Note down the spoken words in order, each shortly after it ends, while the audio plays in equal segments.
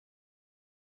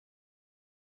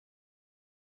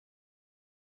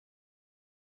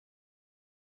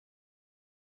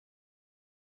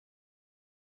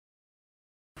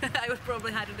I would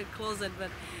probably hide in the closet, but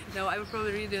no, I would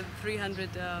probably read the 300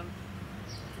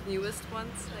 newest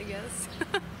ones, I guess.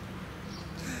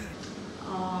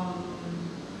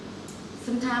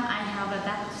 Sometimes I have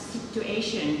that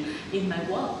situation in my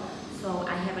work, so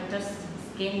I have just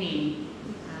scanning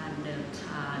the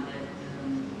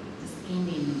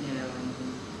scanning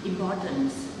the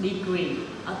importance degree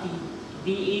of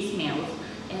the emails,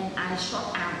 and I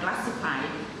sort out classify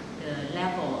the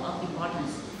level of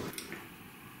importance.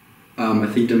 I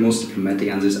think the most diplomatic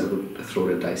answers I would throw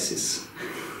the dice is.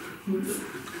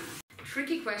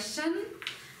 Tricky question.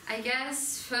 I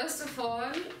guess first of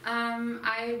all,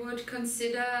 I would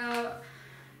consider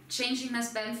changing my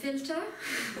spam filter.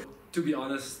 To be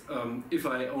honest, if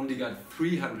I only got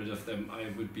 300 of them, I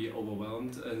would be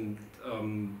overwhelmed, and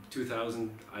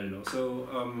 2,000, I don't know. So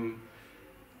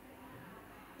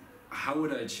how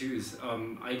would I choose?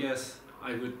 I guess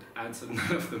I would answer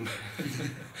none of them,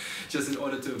 just in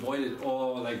order to avoid it,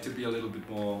 or like to be a little bit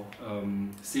more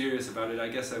serious about it. I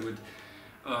guess I would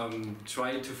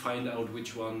try to find out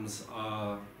which ones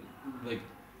are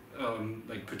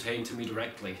like pertain to me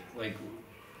directly. Like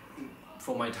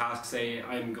for my task, say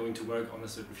I'm going to work on a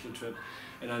certain field trip,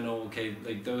 and I know, okay,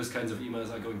 like those kinds of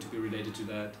emails are going to be related to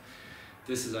that.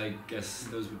 This is, I guess,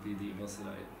 those would be the emails that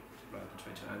I'd rather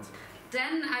try to answer.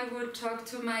 Then I would talk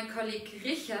to my colleague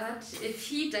Richard if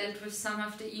he dealt with some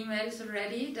of the emails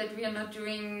already, that we are not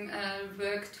doing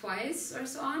work twice or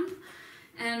so on,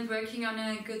 and working on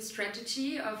a good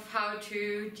strategy of how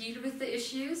to deal with the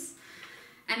issues.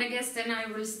 And I guess then I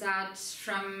will start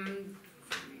from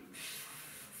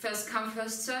first come,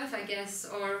 first serve, I guess,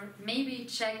 or maybe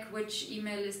check which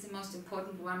email is the most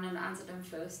important one and answer them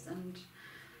first, and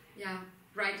yeah,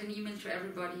 write an email to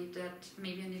everybody that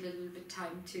maybe I need a little bit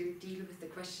time to deal with the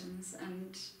questions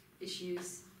and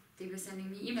issues they were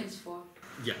sending me emails for.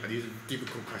 Yeah, it is a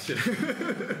difficult question.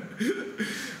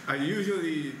 I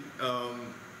usually,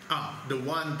 the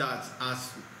one that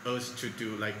asks us to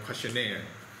do like questionnaire,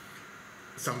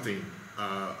 something,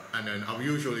 and then I'll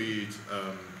usually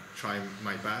try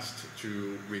my best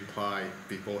to reply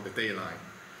before the deadline.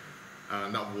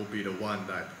 That will be the one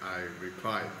that I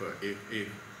reply, but if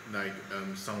like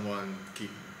someone keep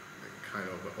kind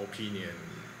of opinion,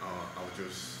 I'll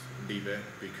just leave it,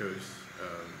 because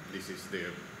this is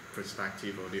their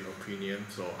perspective or their opinion,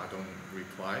 so I don't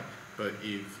reply. But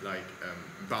if like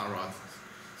Bharat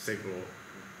several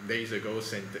days ago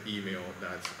sent the email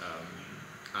that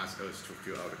asked us to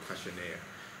fill out a questionnaire,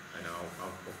 and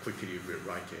I'll quickly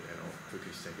rewrite it and I'll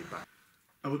quickly send it back.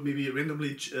 I would maybe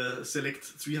randomly select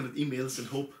 300 emails and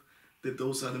hope that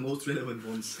those are the most relevant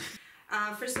ones.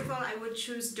 First of all, I would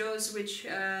choose those which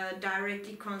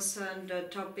directly concern the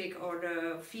topic or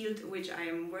the field which I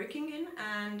am working in,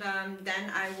 and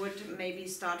then I would maybe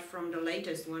start from the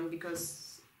latest one,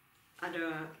 because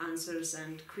other answers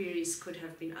and queries could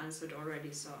have been answered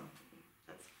already, so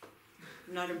that's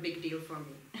not a big deal for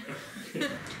me.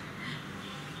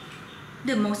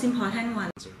 The most important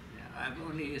one. I'm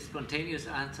only a spontaneous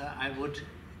answer. I would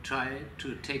try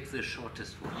to take the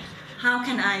shortest one. How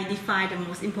can I define the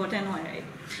most important one? Right?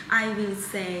 I will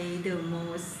say the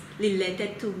most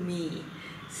related to me.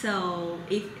 So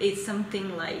if it's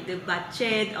something like the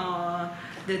budget or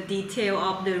the detail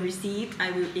of the receipt,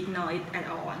 I will ignore it at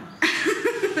all.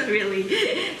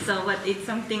 Really. So but it's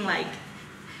something like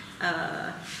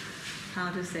how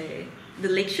to say, the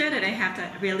lecture that I have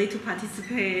to really to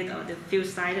participate, or the field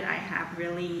site that I have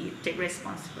really take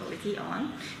responsibility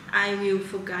on, I will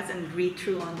focus and read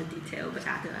through on the detail, but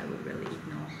other I will really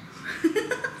ignore.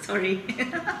 Sorry.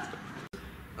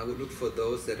 I would look for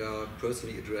those that are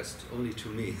personally addressed only to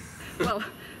me. Well,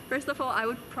 first of all, I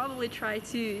would probably try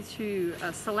to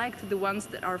select the ones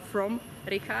that are from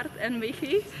Richard and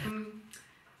Michi.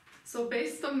 So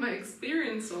based on my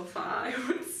experience so far, I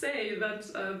would say that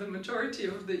the majority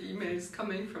of the emails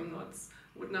coming from NOTS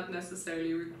would not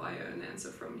necessarily require an answer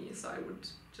from me. So I would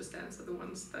just answer the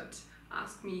ones that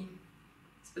ask me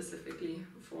specifically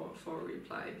for a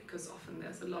reply, because often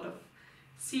there's a lot of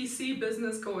CC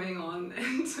business going on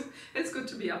and it's good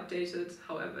to be updated.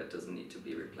 However, it doesn't need to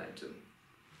be replied to.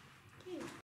 Okay.